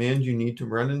then the command you need to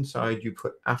run inside, you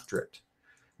put after it.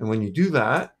 And when you do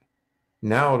that,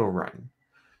 now it'll run.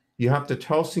 You have to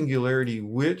tell Singularity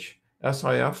which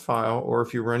SIF file, or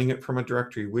if you're running it from a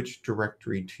directory, which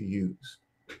directory to use.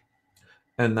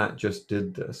 And that just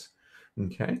did this.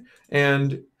 Okay.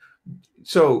 And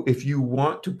so if you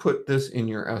want to put this in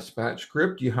your SBatch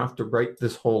script, you have to write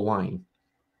this whole line.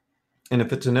 And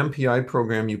if it's an MPI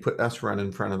program, you put srun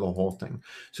in front of the whole thing.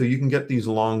 So you can get these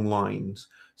long lines.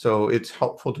 So it's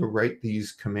helpful to write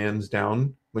these commands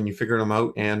down when you figure them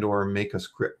out and or make a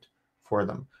script for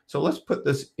them. So let's put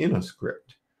this in a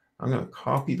script. I'm going to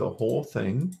copy the whole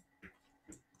thing.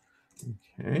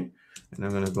 Okay. And I'm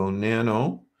going to go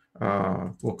nano.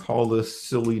 We'll call this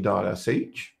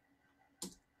silly.sh.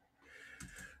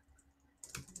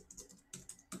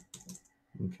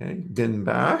 Okay, bin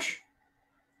bash,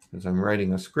 because I'm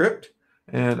writing a script,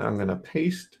 and I'm going to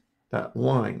paste that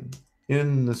line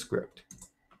in the script.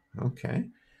 Okay,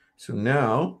 so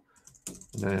now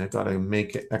I got to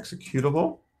make it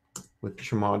executable with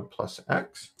chmod plus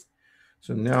x.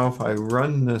 So now if I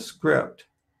run this script,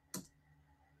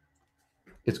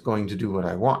 it's going to do what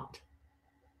I want.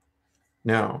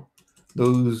 Now,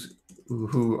 those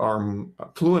who are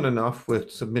fluent enough with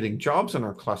submitting jobs in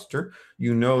our cluster,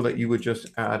 you know that you would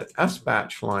just add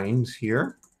SBatch lines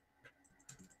here,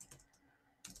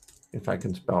 if I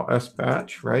can spell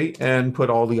SBatch, right, and put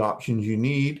all the options you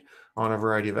need on a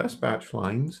variety of SBatch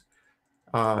lines.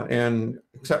 And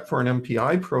except for an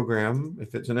MPI program,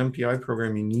 if it's an MPI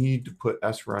program, you need to put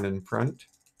srun in front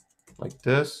like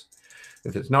this.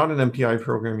 If it's not an MPI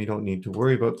program, you don't need to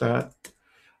worry about that.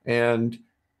 And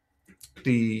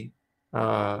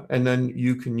then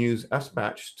you can use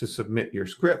SBatch to submit your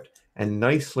script. And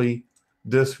nicely,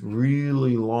 this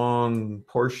really long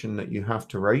portion that you have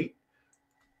to write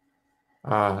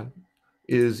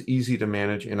is easy to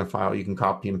manage in a file. You can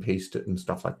copy and paste it and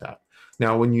stuff like that.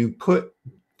 Now, when you put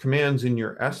commands in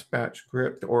your SBatch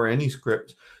script or any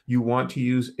script, you want to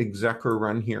use exec or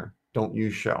run here. Don't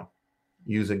use shell.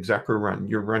 Use exec or run.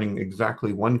 You're running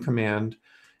exactly one command,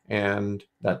 and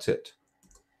that's it.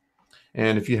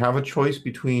 And if you have a choice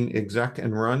between exec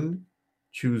and run,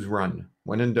 choose run.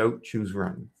 When in doubt, choose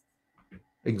run.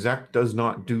 Exec does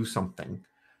not do something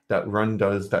that run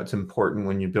does that's important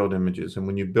when you build images. And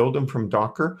when you build them from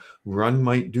Docker, run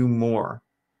might do more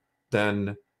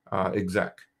than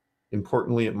exec.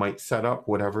 Importantly, it might set up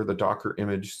whatever the Docker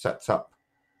image sets up.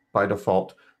 by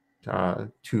default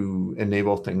to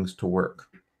enable things to work.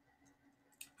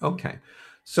 Okay,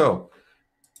 so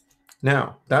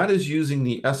now that is using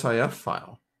the SIF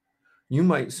file. You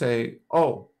might say,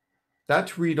 oh,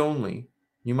 that's read-only.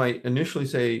 You might initially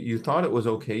say you thought it was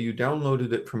okay, you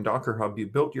downloaded it from DockerHub, you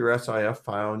built your SIF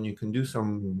file, and you can do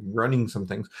running some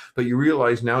things, but you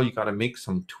realize now you got to make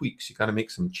some tweaks, you got to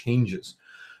make some changes.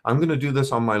 I'm going to do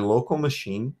this on my local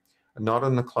machine, not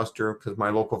on the cluster, because my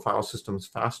local file system is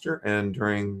faster, and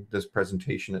during this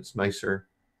presentation, it's nicer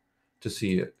to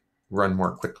see it run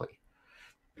more quickly.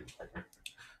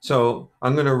 So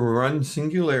I'm going to run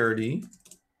Singularity,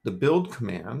 the build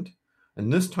command,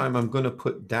 and this time I'm going to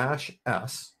put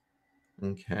 -s,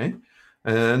 okay?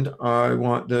 And I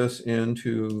want this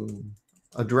into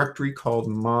a directory called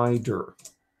mydir.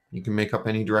 You can make up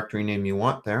any directory name you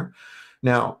want there.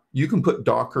 Now, you can put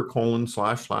docker : /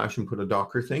 and put a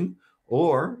Docker thing,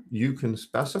 or you can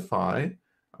specify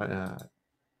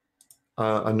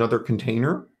another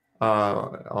container,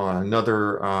 or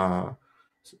another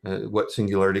what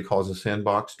Singularity calls a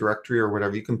sandbox directory or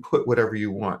whatever. You can put whatever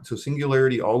you want. So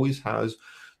Singularity always has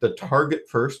the target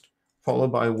first,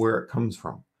 followed by where it comes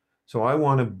from. So I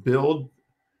want to build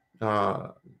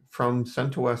from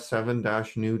CentOS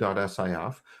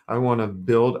 7-new.sif. I want to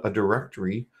build a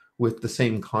directory with the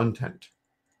same content.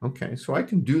 Okay, so I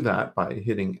can do that by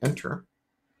hitting enter.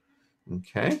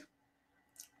 Okay.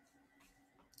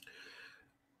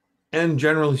 And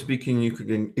generally speaking, you could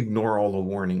ignore all the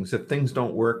warnings. If things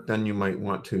don't work, then you might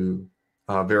want to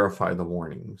verify the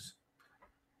warnings.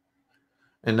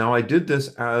 And now I did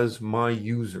this as my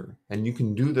user, and you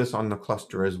can do this on the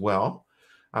cluster as well,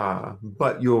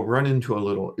 but you'll run into a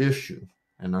little issue,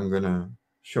 and I'm going to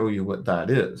show you what that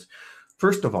is.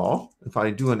 First of all, if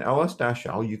I do an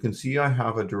ls-l, you can see I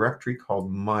have a directory called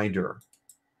mydir,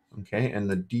 okay, and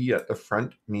the D at the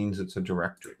front means it's a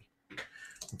directory.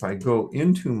 If I go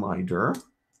into mydir,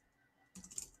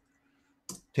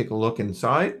 take a look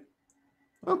inside.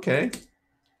 Okay,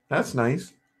 that's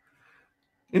nice.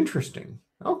 Interesting.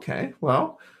 Okay,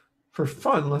 well, for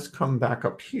fun, let's come back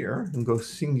up here and go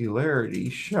Singularity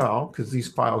shell, because these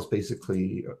files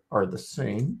basically are the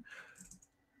same.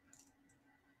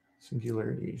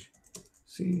 Singularity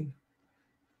C.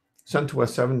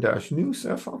 CentOS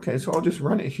 7-new-sif. Okay, so I'll just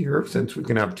run it here since we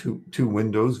can have two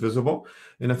windows visible.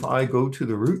 And if I go to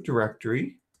the root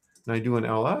directory and I do an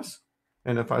ls,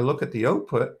 and if I look at the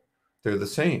output, they're the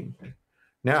same.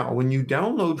 Now, when you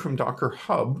download from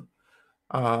DockerHub,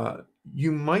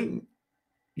 you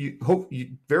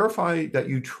verify that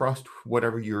you trust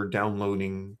whatever you're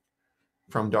downloading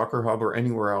from DockerHub or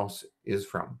anywhere else is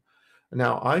from.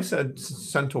 Now, I said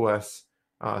CentOS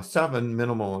 7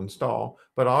 minimal install,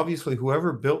 but obviously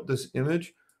whoever built this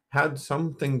image had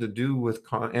something to do with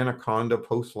Anaconda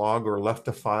post-log or left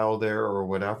a file there or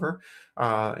whatever.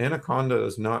 Anaconda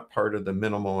is not part of the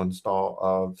minimal install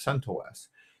of CentOS.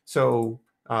 So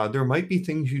there might be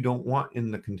things you don't want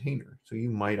in the container. So you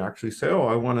might actually say, oh,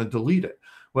 I want to delete it.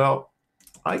 Well,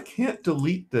 I can't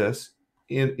delete this.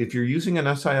 If you're using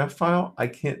an SIF file, I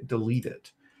can't delete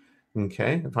it.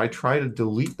 Okay, if I try to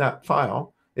delete that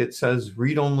file, it says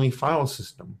read-only file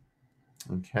system.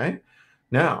 Okay,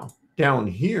 now down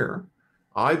here,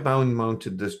 I bind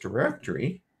mounted this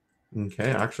directory.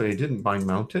 Okay, actually I didn't bind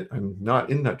mount it. I'm not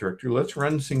in that directory. Let's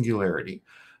run Singularity.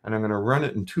 And I'm going to run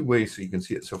it in two ways so you can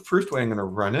see it. So first way I'm going to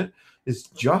run it is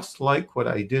just like what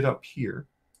I did up here.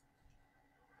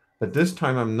 But this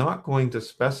time I'm not going to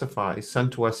specify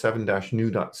CentOS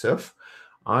 7-new.sif.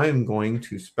 I'm going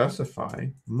to specify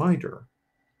mydir.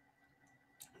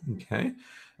 Okay,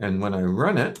 and when I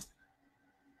run it,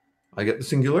 I get the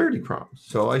Singularity prompt.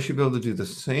 So I should be able to do the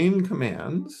same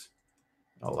commands,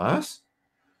 ls,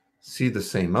 see the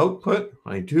same output.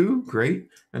 I do, great.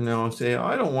 And now I'll say,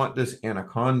 I don't want this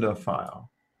Anaconda file.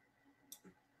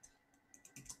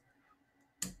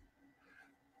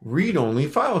 Read-only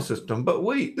file system, but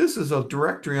wait, this is a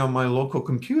directory on my local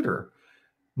computer.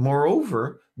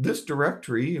 Moreover, this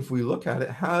directory, if we look at it,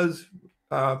 has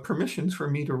permissions for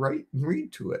me to write and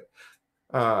read to it,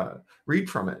 read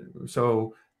from it.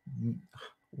 So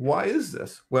why is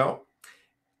this? Well,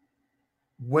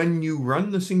 when you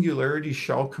run the Singularity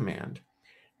shell command,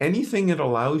 anything it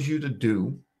allows you to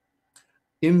do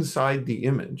inside the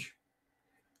image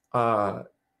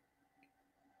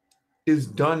is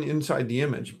done inside the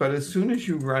image. But as soon as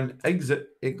you run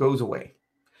exit, it goes away.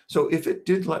 So if it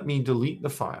did let me delete the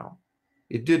file,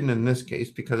 it didn't in this case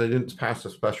because I didn't pass a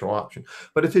special option.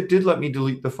 But if it did let me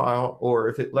delete the file, or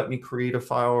if it let me create a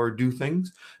file or do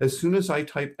things, as soon as I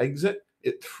type exit,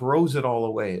 it throws it all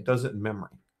away. It does it in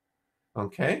memory.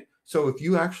 Okay, So if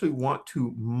you actually want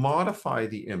to modify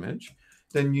the image,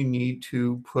 then you need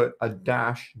to put a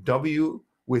 -w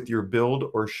with your build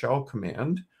or shell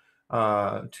command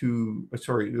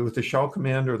with the shell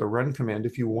command or the run command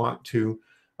if you want to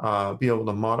be able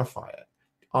to modify it.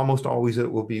 Almost always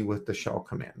it will be with the shell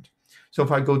command. So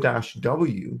if I go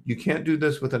 -w, you can't do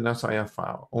this with an SIF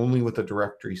file, only with a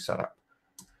directory setup.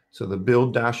 So the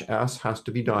build -s has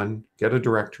to be done, get a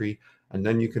directory, and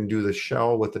then you can do the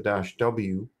shell with the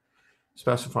 -w,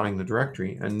 specifying the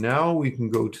directory. And now we can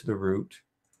go to the root,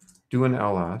 do an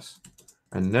ls,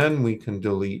 and then we can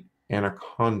delete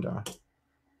Anaconda.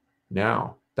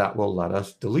 Now that will let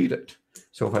us delete it.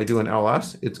 So if I do an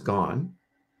ls, it's gone.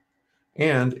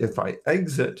 And if I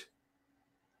exit,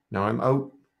 now I'm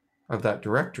out of that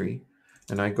directory,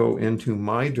 and I go into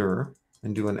my dir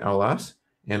and do an ls,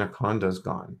 Anaconda's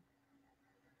gone.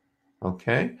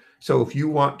 Okay, so if you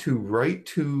want to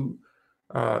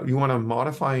you want to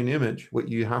modify an image, what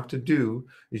you have to do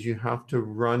is you have to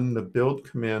run the build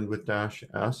command with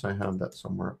 -s. I have that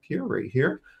somewhere up here, right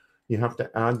here. You have to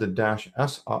add the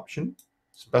 -s option,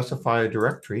 specify a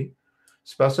directory,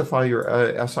 specify your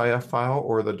SIF file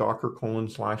or the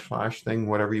docker:// thing,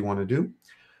 whatever you want to do,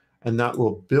 and that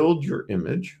will build your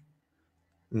image.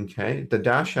 Okay, the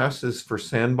 -s is for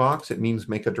sandbox. It means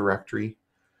make a directory.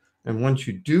 And once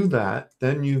you do that,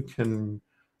 then you can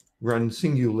run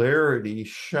Singularity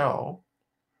shell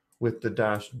with the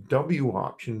 -w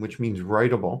option, which means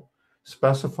writable,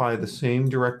 specify the same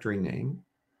directory name,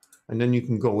 and then you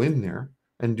can go in there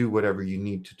and do whatever you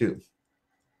need to do.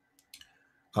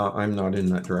 I'm not in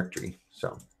that directory,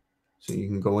 so you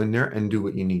can go in there and do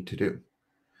what you need to do.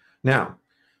 Now,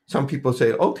 some people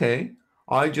say, okay,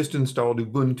 I just installed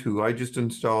Ubuntu, I just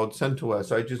installed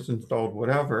CentOS, I just installed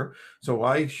whatever, so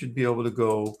I should be able to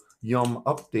go yum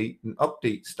update and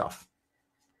update stuff.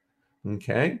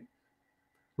 Okay,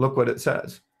 look what it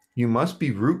says. You must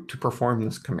be root to perform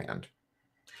this command.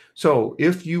 So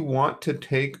if you want to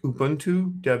take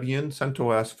Ubuntu, Debian,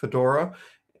 CentOS, Fedora,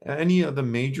 any of the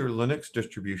major Linux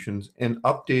distributions and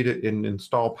update it and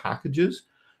install packages,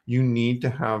 you need to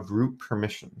have root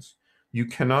permissions. You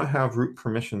cannot have root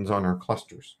permissions on our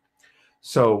clusters.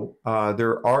 So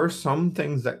there are some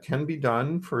things that can be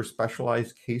done for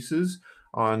specialized cases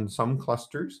on some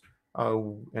clusters,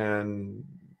 and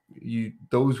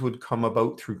those would come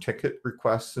about through ticket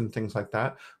requests and things like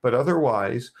that. But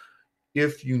otherwise,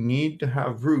 if you need to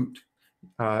have root,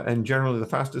 and generally the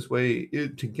fastest way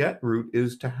to get root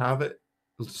is to have it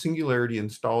Singularity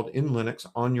installed in Linux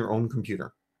on your own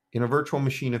computer, in a virtual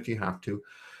machine if you have to,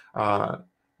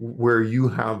 where you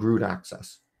have root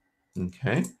access.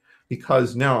 Okay,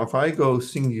 because now if I go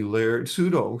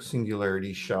sudo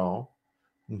Singularity shell,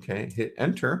 okay, hit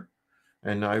enter,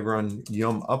 and I run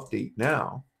yum update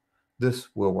now, this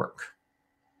will work.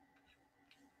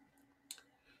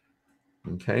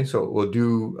 Okay, so it will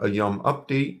do a yum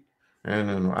update, and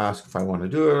then it'll ask if I want to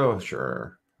do it. Oh,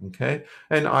 sure. Okay,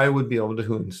 and I would be able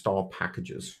to install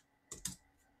packages.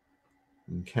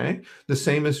 Okay, the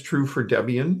same is true for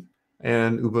Debian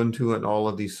and Ubuntu and all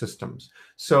of these systems.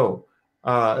 So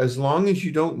as long as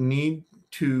you don't need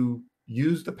to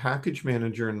use the package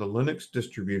manager in the Linux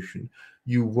distribution,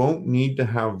 you won't need to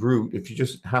have root. If you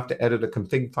just have to edit a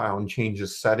config file and change a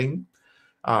setting,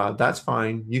 that's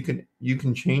fine. You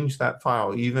can change that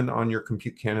file even on your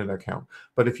Compute Canada account.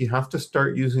 But if you have to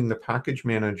start using the package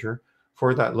manager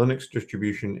for that Linux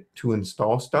distribution to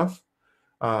install stuff,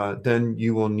 then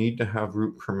you will need to have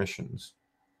root permissions.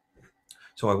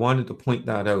 So I wanted to point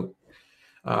that out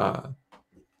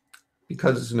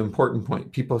because it's an important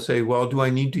point. People say, well, do I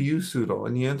need to use sudo?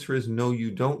 And the answer is no,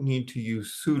 you don't need to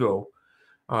use sudo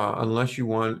unless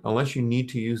you need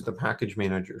to use the package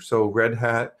manager. So Red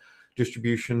Hat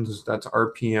distributions, that's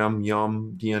RPM,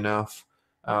 yum, DNF.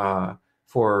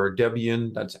 For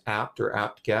Debian, that's apt or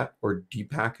apt-get or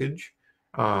dpackage.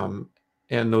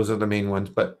 And those are the main ones.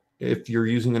 But if you're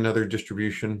using another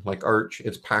distribution like Arch,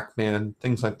 it's Pacman,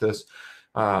 things like this.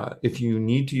 If you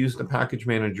need to use the package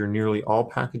manager, nearly all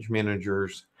package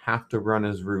managers have to run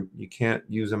as root. You can't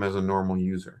use them as a normal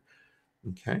user.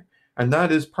 Okay, and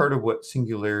that is part of what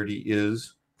Singularity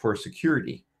is for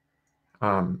security.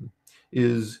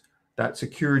 Is that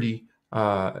security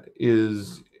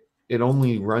it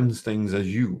only runs things as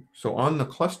you. So on the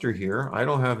cluster here, I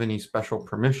don't have any special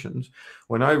permissions.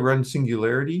 When I run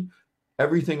Singularity,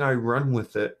 everything I run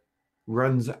with it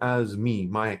runs as me,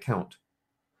 my account.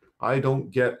 I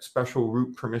don't get special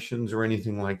root permissions or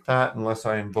anything like that unless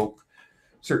I invoke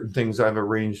certain things I've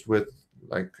arranged with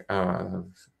like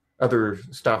other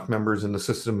staff members and the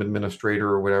system administrator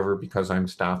or whatever. Because I'm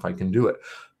staff, I can do it.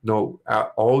 No,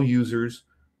 all users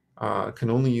can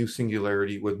only use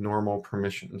Singularity with normal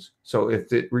permissions. So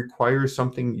if it requires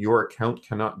something your account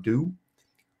cannot do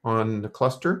on the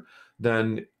cluster,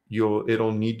 then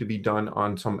it'll need to be done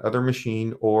on some other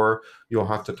machine, or you'll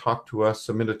have to talk to us,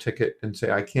 submit a ticket, and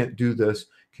say, I can't do this.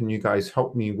 Can you guys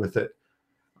help me with it?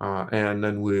 And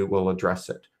then we will address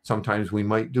it. Sometimes we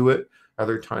might do it.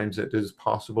 Other times it is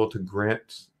possible to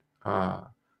grant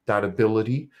that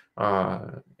ability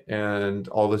and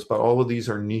all this, but all of these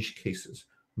are niche cases.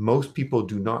 Most people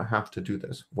do not have to do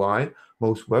this. Why?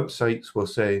 Most websites will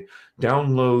say,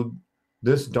 download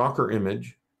this Docker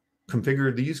image,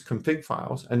 configure these config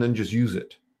files, and then just use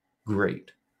it.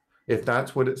 Great. If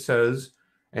that's what it says,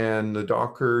 and the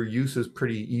Docker use is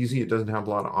pretty easy, it doesn't have a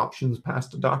lot of options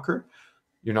past the Docker,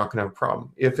 you're not going to have a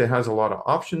problem. If it has a lot of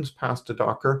options past to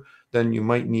Docker, then you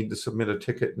might need to submit a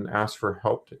ticket and ask for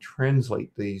help to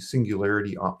translate the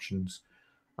Singularity options,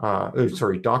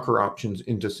 Docker options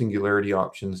into Singularity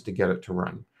options to get it to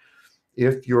run.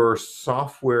 If your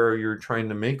software you're trying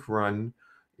to make run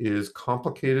is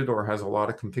complicated or has a lot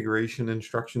of configuration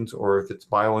instructions, or if it's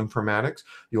bioinformatics,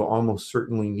 you'll almost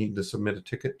certainly need to submit a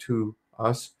ticket to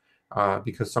us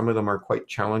because some of them are quite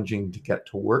challenging to get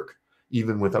to work,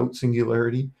 even without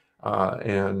Singularity,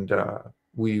 and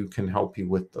we can help you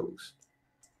with those.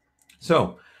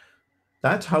 So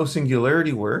that's how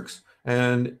Singularity works.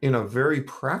 And in a very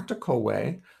practical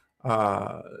way,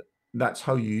 that's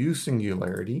how you use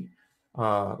Singularity.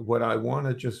 What I want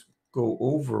to just go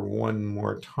over one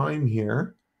more time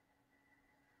here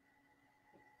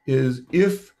is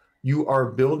if you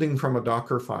are building from a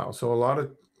Docker file. So a lot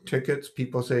of tickets,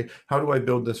 people say, how do I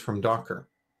build this from Docker?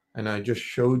 And I just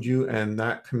showed you, and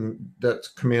that's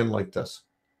command like this.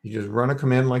 You just run a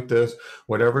command like this,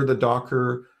 whatever the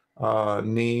Docker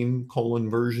name :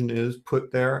 version is,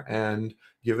 put there and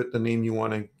give it the name you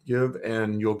want to give,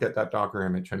 and you'll get that Docker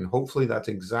image. And hopefully that's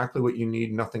exactly what you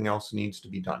need. Nothing else needs to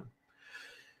be done.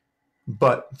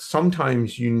 But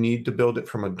sometimes you need to build it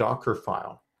from a Docker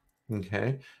file,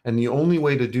 okay? And the only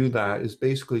way to do that is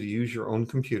basically to use your own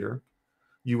computer.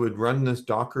 You would run this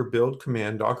Docker build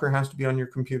command. Docker has to be on your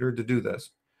computer to do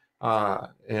this.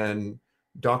 And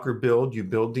Docker build, you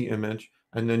build the image,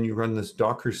 and then you run this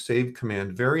Docker save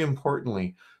command. Very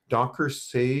importantly, Docker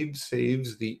save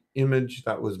saves the image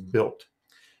that was built.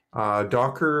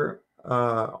 Docker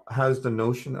has the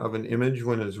notion of an image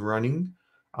when it's running,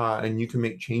 and you can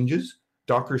make changes.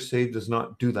 Docker save does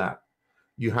not do that.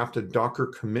 You have to Docker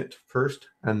commit first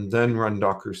and then run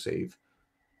Docker save.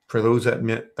 For those that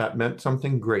meant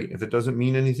something, great. If it doesn't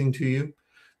mean anything to you,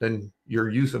 then your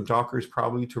use of Docker is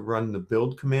probably to run the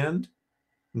build command.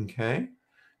 Okay,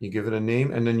 you give it a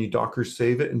name, and then you Docker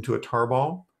save it into a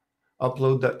tarball,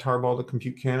 upload that tarball to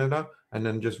Compute Canada, and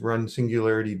then just run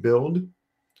Singularity build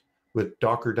with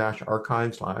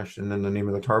docker-archive/ and then the name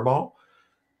of the tarball.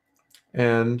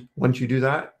 And once you do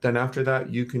that, then after that,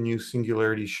 you can use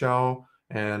Singularity shell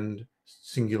and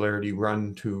Singularity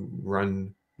run to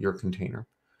run your container.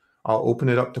 I'll open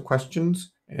it up to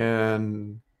questions,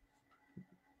 and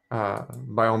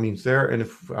by all means there. And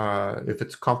if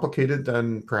it's complicated,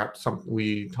 then perhaps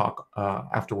we talk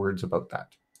afterwards about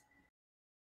that.